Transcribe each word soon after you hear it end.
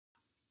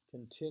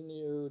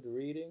Continued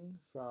reading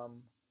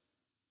from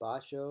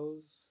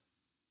Basho's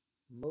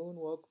Moon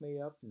Woke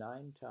Me Up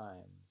 9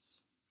 Times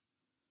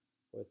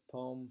with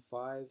poem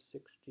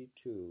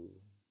 562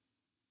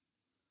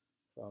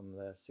 from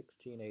the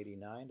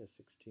 1689 to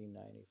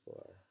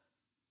 1694.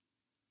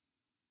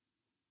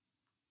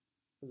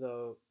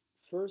 The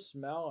first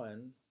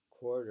melon,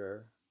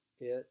 quarter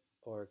it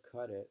or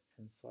cut it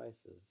in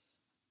slices.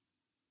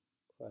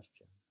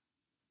 Question.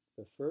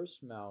 The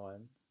first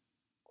melon,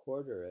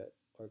 quarter it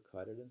or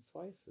cut it in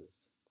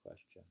slices?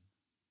 Question.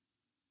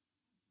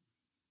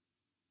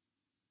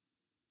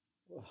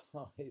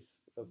 Well, he's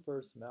the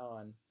first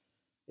melon.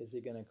 Is he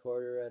going to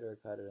quarter it or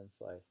cut it in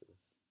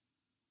slices?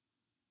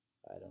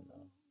 I don't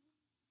know.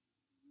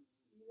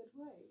 Either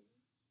way,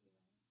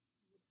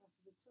 you have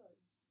the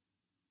choice.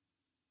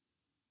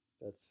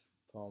 That's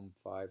poem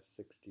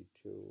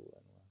 562,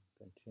 and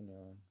we're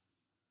continuing.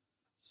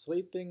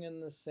 Sleeping in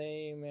the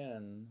same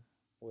inn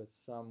with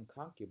some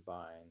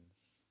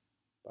concubines,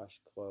 bush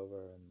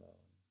clover and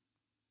moon.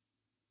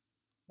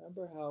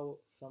 Remember how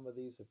some of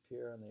these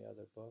appear in the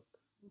other book?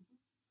 Mm-hmm.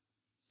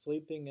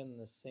 Sleeping in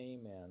the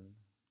same inn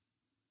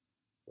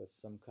with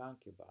some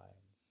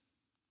concubines,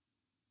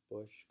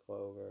 bush,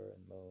 clover,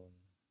 and moon.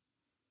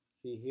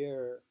 See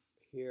here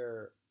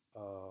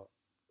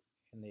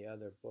in the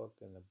other book,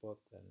 in the book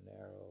The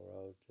Narrow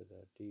Road to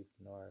the Deep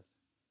North,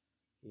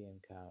 he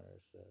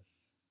encounters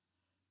this.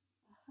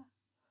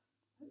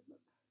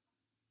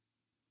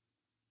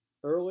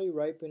 Early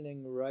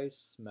ripening rice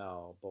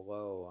smell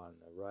below on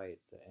the right,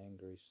 the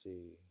angry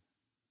sea.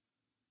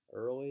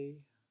 Early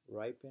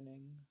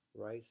ripening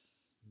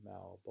rice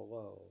smell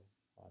below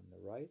on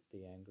the right,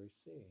 the angry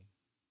sea.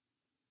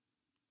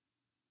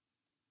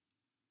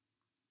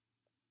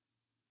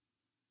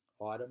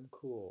 Autumn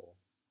cool,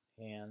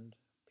 hand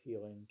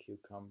peeling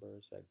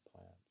cucumbers,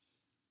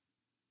 eggplants.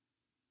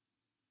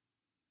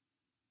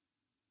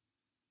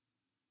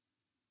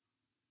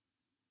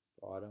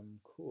 Autumn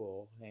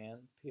cool,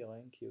 hand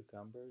peeling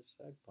cucumbers,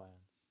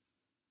 eggplants.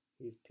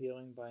 He's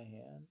peeling by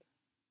hand?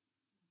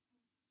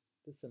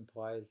 This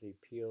implies he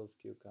peels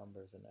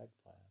cucumbers and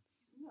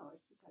eggplants. No,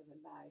 she has a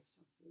knife,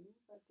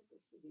 something, but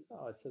she did.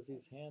 Oh, it says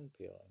he's hand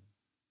peeling.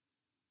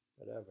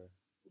 Whatever.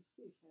 If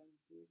she hand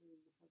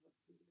peeling, have a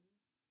peeling.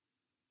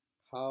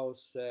 How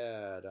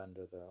sad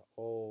under the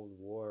old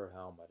war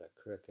helmet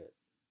a cricket.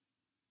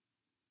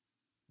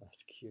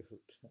 That's cute.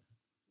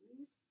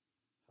 Really?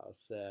 How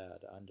sad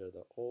under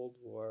the old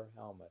war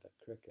helmet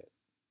a cricket.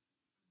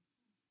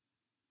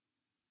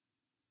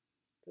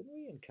 Didn't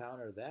we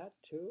encounter that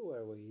too,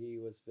 where he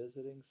was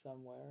visiting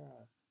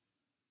somewhere?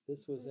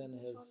 This was in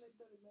his...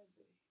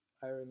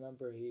 I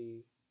remember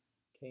he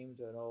came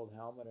to an old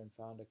helmet and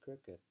found a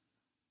cricket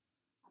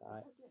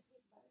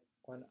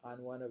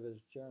on one of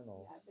his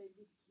journals.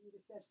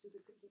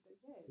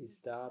 He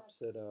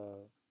stops at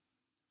a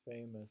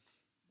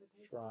famous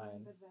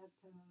shrine.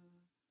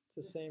 It's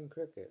the same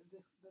cricket.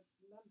 But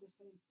not the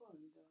same font.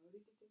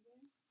 Read it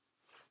again.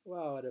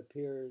 Well, it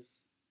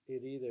appears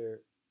it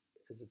either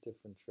is a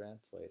different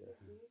translator.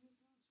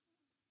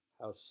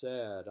 How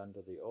sad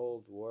under the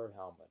old war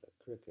helmet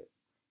a cricket.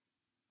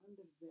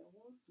 Under the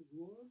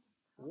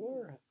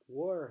old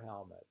war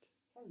helmet.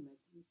 Helmet,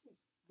 you said.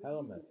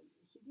 Helmet.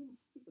 He didn't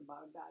speak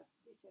about that.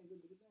 This I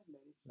will remember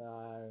it. No,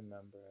 I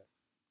remember it.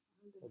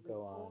 Under we'll the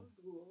go on. old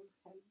war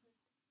helmet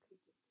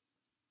cricket.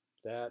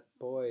 That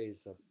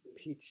boy's a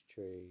peach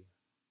tree.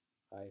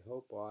 I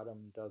hope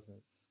autumn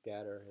doesn't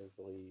scatter his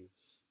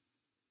leaves.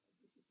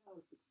 This is our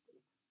peach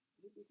tree.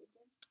 Read it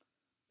again.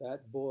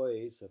 That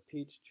boy's a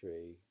peach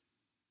tree.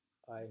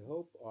 I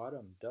hope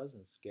autumn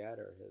doesn't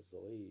scatter his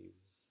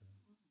leaves.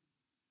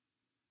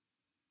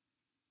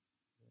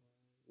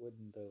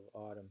 Wouldn't the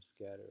autumn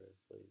scatter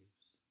his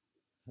leaves?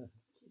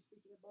 She's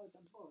speaking about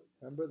a boy.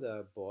 Remember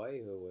the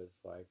boy who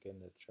was like in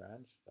the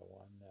trench, the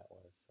one that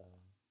was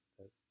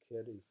the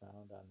kid he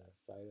found on the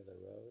side of the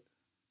road?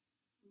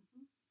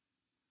 Mm-hmm.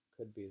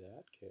 Could be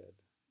that kid.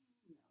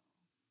 No.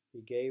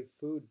 He gave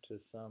food to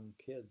some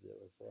kid that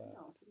was left.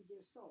 No, 3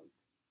 years old.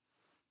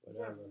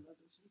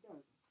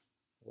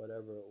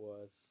 Whatever it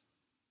was.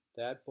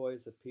 That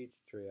boy's a peach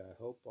tree. I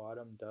hope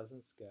autumn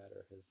doesn't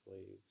scatter his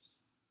leaves.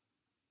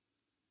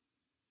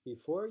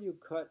 Before you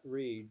cut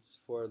reeds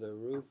for the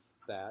roof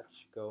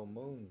thatch, go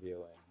moon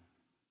viewing.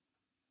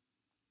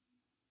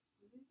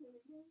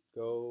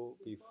 Go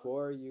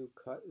before you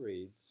cut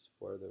reeds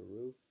for the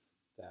roof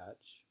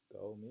thatch,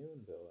 go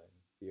moon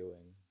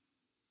viewing.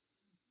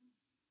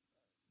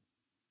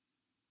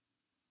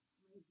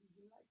 Maybe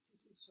you like to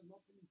do some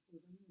opening for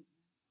the moon.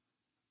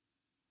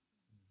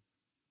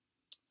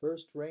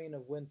 First rain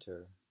of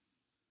winter.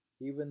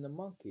 Even the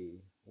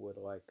monkey would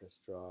like a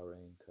straw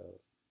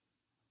raincoat.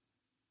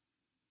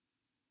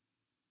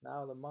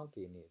 Now the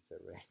monkey needs a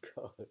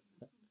raincoat.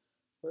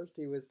 First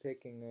he was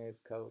taking his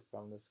coat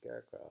from the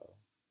scarecrow,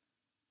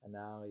 and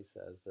now he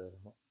says the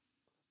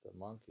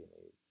monkey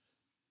needs.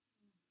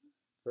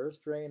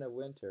 First rain of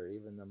winter,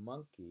 even the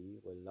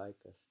monkey would like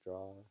a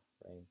straw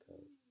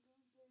raincoat.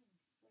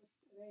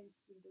 First rains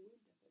in the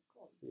winter, they're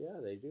cold.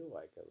 Yeah, they do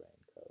like a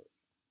raincoat.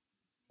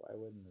 Why Why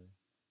wouldn't they?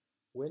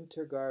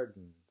 Winter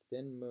garden,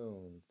 thin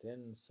moon,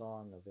 thin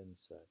song of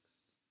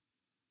insects.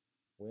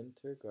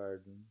 Winter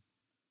garden,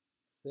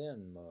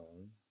 thin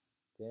moon,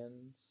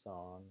 thin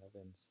song of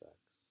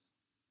insects.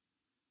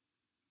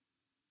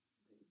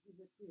 They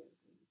disappear,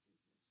 the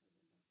insects,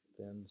 so they're not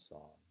Thin really.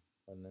 song.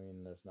 I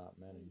mean, there's not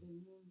And many. the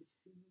moon is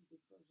thin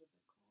because of the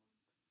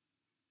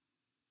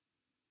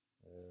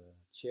cold.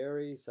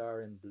 Cherries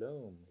are in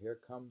bloom. Here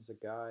comes a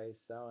guy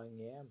selling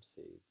yam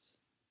seeds.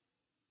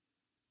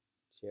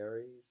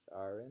 Cherries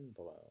are in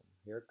bloom.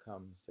 Here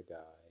comes a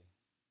guy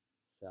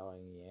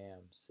selling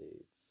yam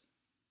seeds.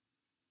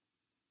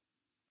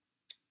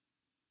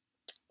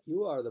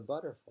 You are the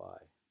butterfly.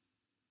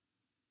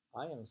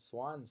 I am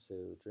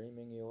Swansu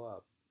dreaming you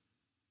up.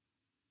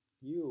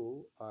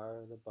 You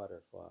are the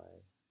butterfly.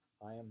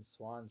 I am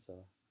Swanza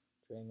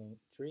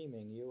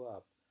dreaming you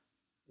up.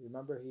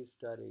 Remember he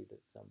studied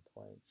at some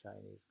point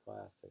Chinese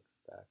classics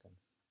back in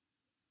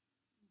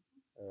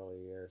early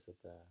years at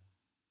the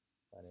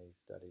when he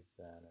studied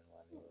Zen and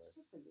when he No, was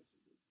certainly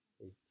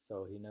he did.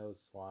 so he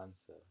knows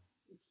Swanza.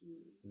 If he,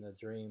 In the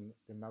dream,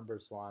 remember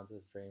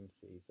Swanza's dreams?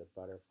 He's a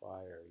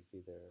butterfly, or he's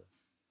either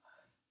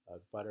a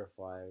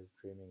butterfly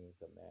dreaming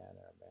he's a man,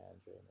 or a man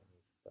dreaming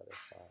he's a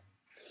butterfly.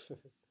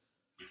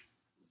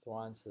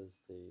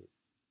 Swanza's the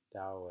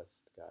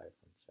Taoist guy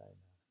from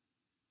China.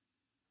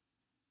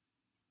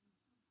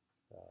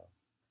 So,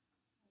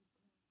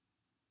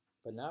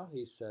 but now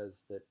he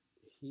says that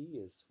he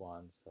is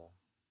Swanza,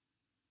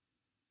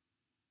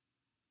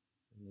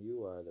 and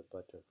you are the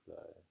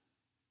butterfly.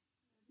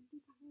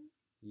 repeat again?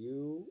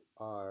 You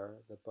are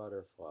the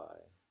butterfly.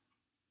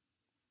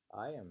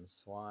 I am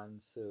Swan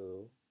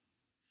Su,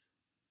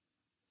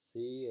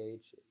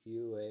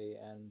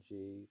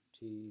 Chuangtzu,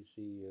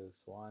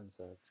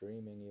 Swanza,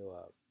 dreaming you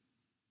up.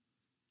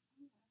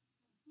 Yeah.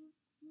 He's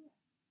doing it.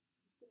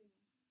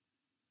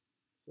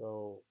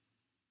 So,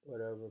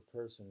 whatever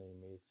person he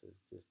meets is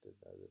just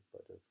another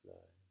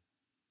butterfly.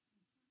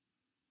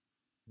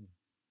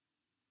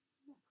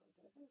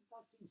 Yeah,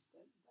 that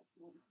instant, that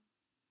moment.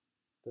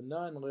 The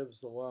nun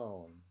lives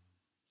alone,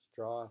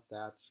 straw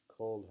thatched,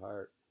 cold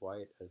heart,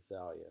 white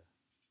azalea.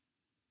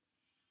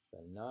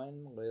 The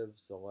nun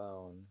lives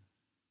alone,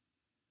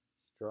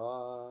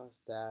 straw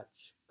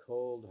thatched,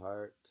 cold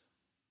heart,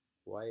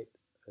 white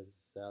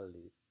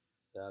azalea.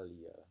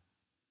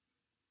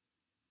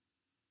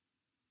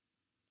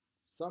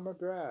 Summer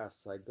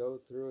grass I go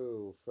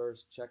through,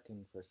 first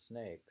checking for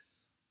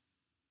snakes.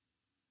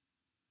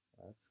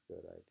 That's a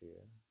good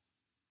idea.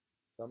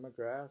 Summer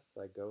grass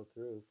I go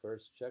through,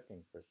 first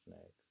checking for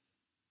snakes.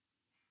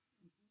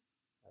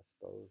 I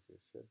suppose you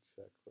should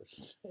check for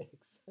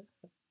snakes.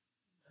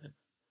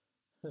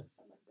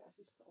 Summer grass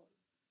is tall.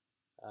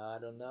 I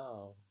don't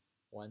know.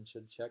 One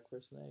should check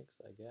for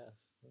snakes, I guess.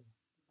 But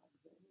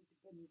then it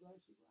depends where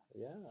she was.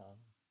 Yeah.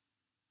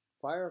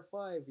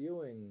 Firefly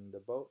viewing, the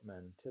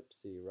boatman,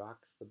 tipsy,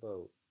 rocks the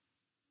boat.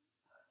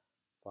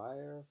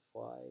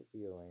 Firefly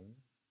viewing,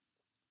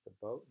 the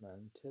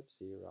boatman,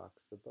 tipsy,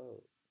 rocks the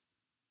boat.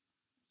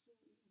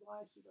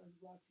 While she was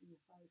watching the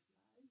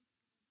firefly,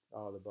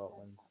 Oh, the that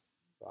boatman's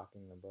happened.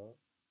 rocking the boat?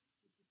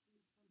 She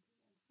could see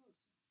something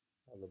else also.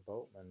 Well, the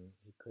boatman,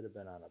 he could have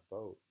been on a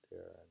boat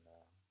here, and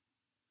the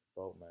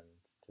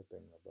boatman's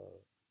tipping the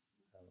boat.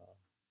 I don't know.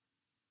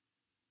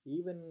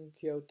 Even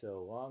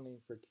Kyoto, longing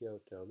for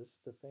Kyoto. This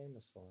is the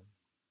famous one.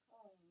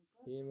 Oh,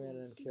 Even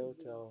in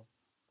Kyoto,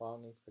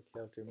 longing for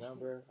Kyoto.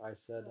 Remember, I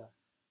said, So,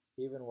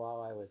 even while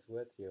I was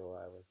with you,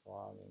 I was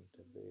longing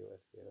to be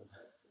with you.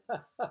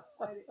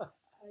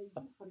 I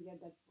do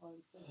forget that one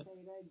since I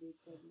read it.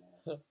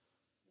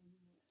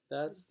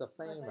 That's the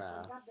but I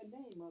famous. forgot the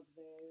name of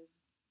the.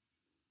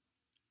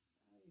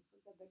 I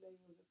forgot the name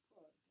of the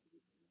poet.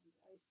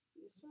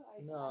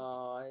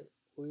 No,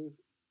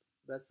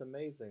 that's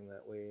amazing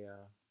that we,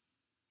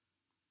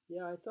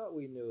 yeah, I thought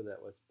we knew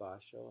that was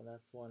Basho, and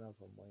that's one of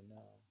them we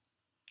know.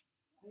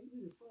 I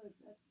even thought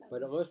that.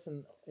 But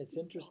listen, it's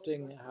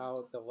interesting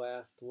how the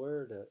last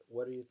word,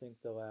 what do you think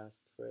the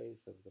last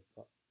phrase of the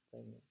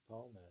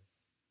poem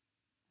is?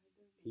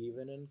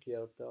 Even in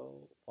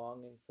Kyoto,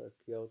 longing for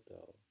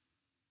Kyoto.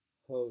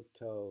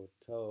 Hoto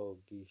to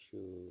gishu.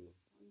 Oh,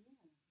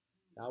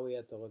 yeah. Now we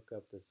have to look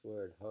up this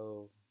word.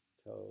 Hoto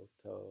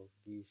to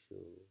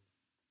gishu.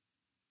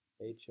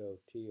 Hoto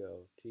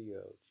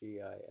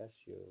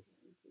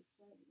It's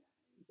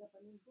a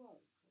Japanese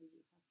word, so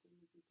you have to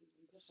look it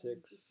in Japanese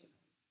Six,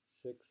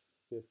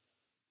 dictionary.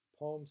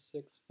 poem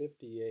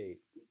 658.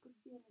 It could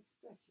be an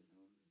expression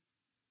only.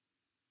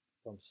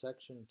 From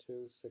section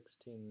 2,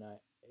 1689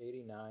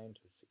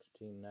 to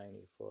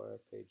 1694,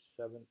 page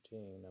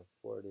 17 of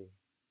 40,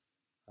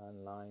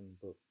 online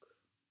book.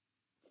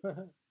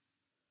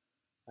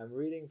 I'm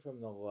reading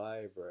from the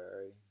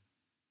library.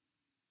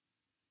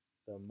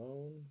 The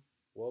moon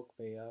woke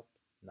me up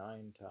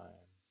 9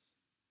 times.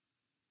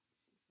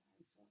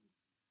 6 times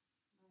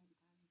 1, 9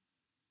 times.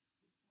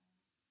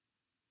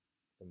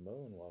 The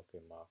moon woke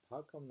him up.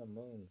 How come the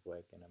moon's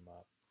waking him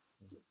up?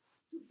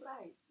 Too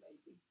bright,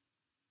 maybe.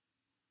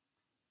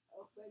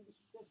 Or maybe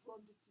he just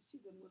wanted to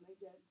see the moon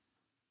again.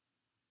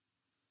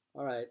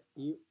 All right,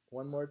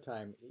 one more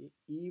time.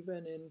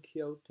 Even in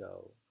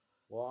Kyoto,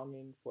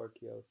 longing for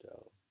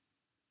Kyoto.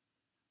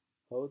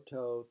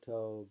 Hoto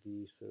to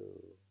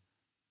gisu.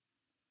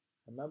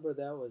 Remember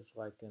that was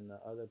like in the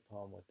other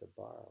poem with the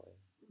barley.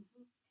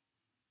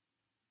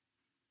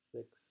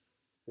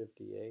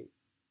 658.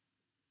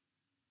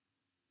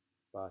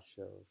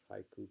 Basho's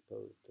haiku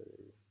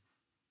poetry.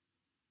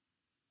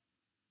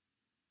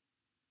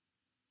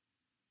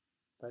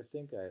 I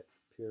think it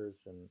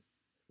appears in,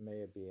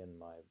 may be in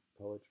my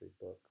poetry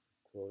book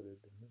quoted.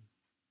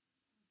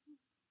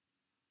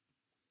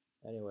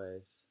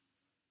 Anyways,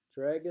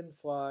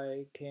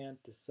 dragonfly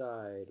can't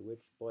decide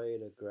which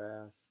blade of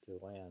grass to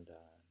land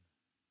on.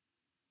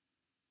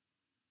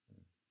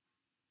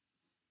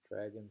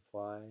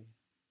 Dragonfly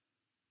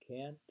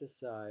can't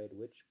decide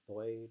which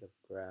blade of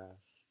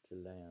grass to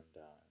land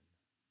on.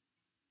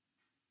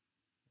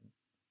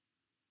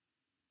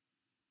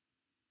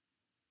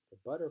 The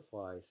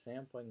butterfly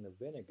sampling the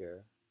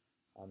vinegar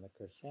on the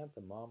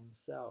chrysanthemum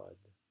salad.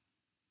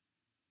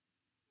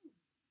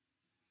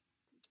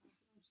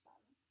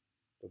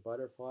 The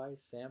butterfly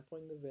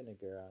sampling the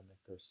vinegar on the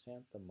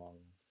chrysanthemum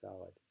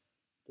salad.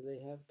 Do they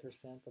have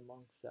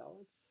chrysanthemum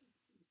salads?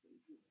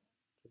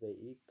 Do they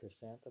eat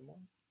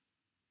chrysanthemum?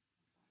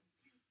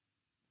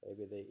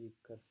 Maybe they eat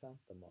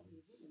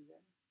chrysanthemums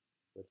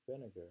with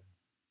vinegar.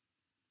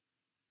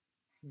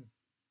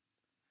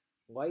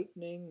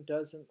 Lightning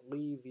doesn't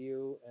leave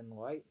you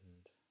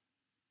enlightened.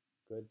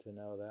 Good to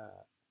know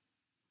that.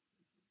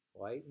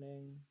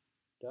 Lightning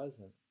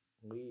doesn't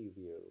leave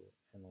you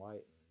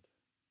enlightened.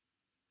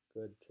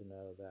 Good to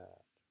know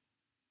that.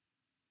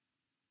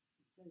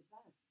 It says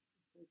that.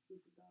 It says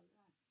good to know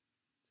that.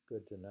 It's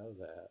good to know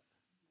that.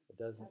 It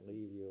doesn't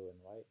leave you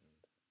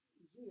enlightened.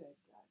 You read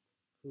that.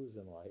 Who's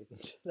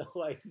enlightened? The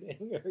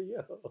lightning or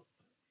you?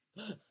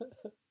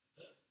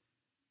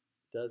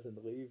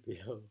 Doesn't leave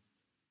you.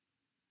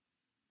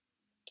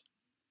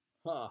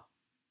 Huh.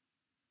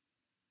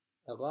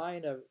 A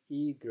line of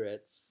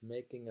egrets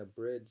making a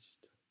bridge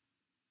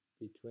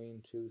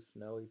between two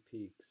snowy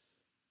peaks.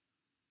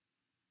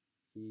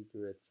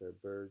 Egrets are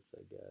birds,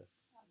 I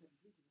guess.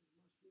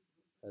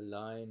 A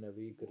line of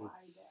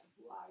egrets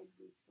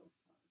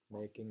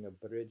making a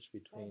bridge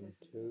between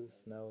two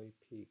snowy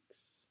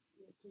peaks.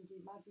 Can you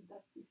imagine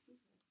that picture?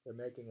 They're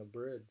making a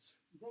bridge.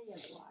 They are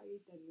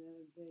white and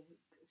the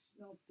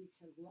snow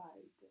peaks are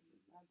white, and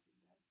imagine that.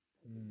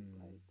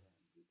 Quite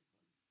beautiful.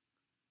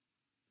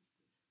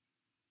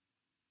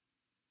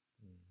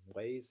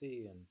 Lazy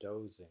and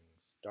dozing,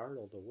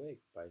 startled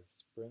awake by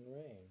spring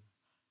rain.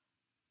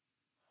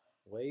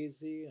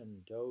 Lazy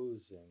and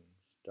dozing,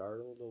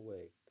 startled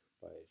awake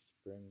by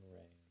spring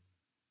rain.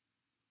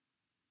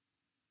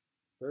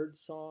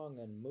 Birdsong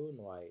and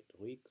moonlight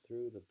leak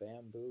through the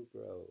bamboo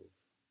grove.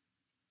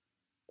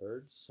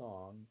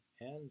 Birdsong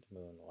and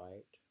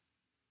moonlight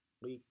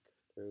leak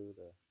through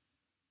the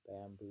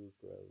bamboo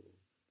grove.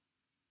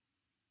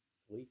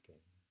 It's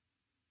leaking.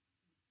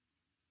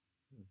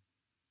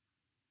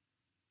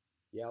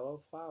 Yellow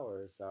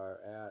flowers are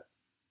at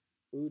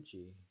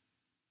Uji,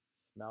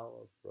 smell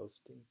of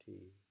roasting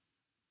tea.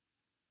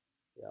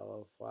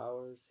 Yellow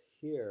flowers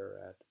here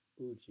at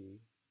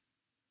Uji,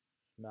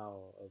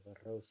 smell of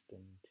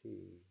roasting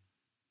tea.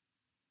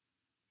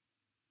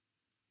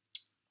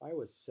 I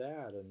was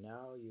sad and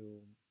now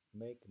you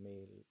make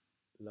me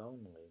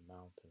lonely,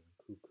 mountain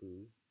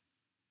cuckoo.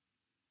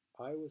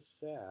 I was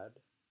sad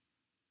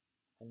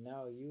and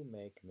now you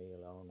make me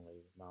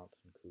lonely,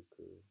 mountain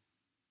cuckoo.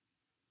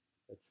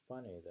 It's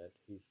funny that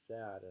he's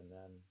sad and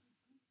then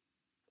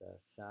the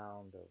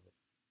sound of,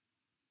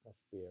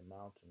 must be a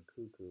mountain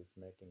cuckoo's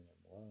making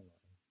him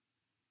lonely.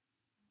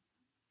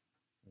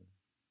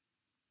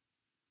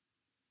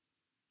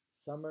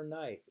 Summer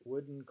night,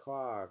 wooden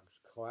clogs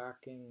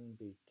clacking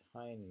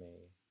behind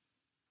me.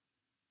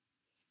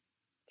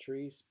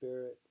 Tree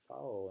spirit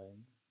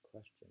following,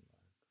 question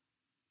mark.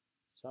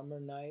 Summer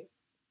night,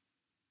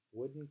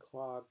 wooden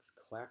clogs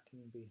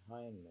clacking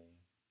behind me.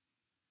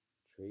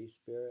 Tree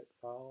spirit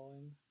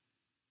following?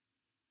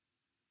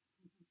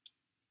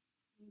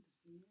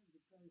 Interesting,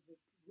 because the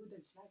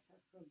wooden clogs are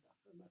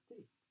from a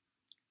tree.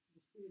 The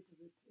spirit of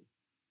the tree.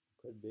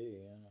 Could be,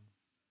 yeah.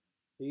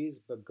 These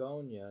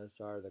begonias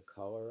are the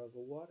color of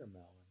a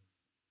watermelon.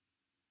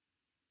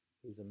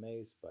 He's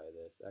amazed by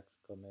this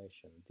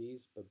exclamation.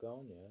 These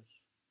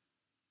begonias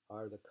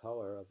are the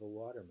color of a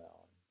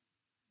watermelon.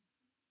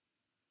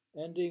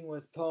 Ending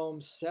with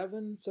poem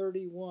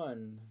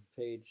 731,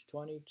 page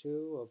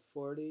 22 of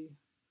 40,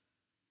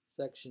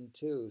 section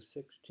 2,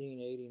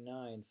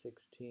 1689,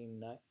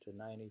 16 to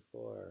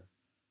 94.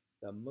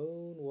 The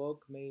moon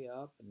woke me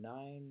up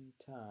 9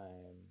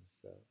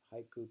 times.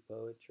 Haiku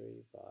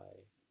poetry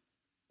by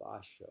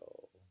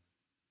Basho.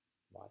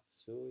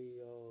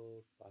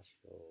 Matsuo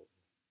Basho.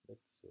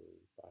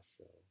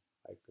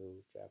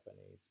 Haiku,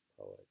 Japanese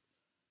poet.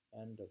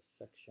 End of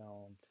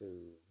section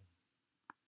 2.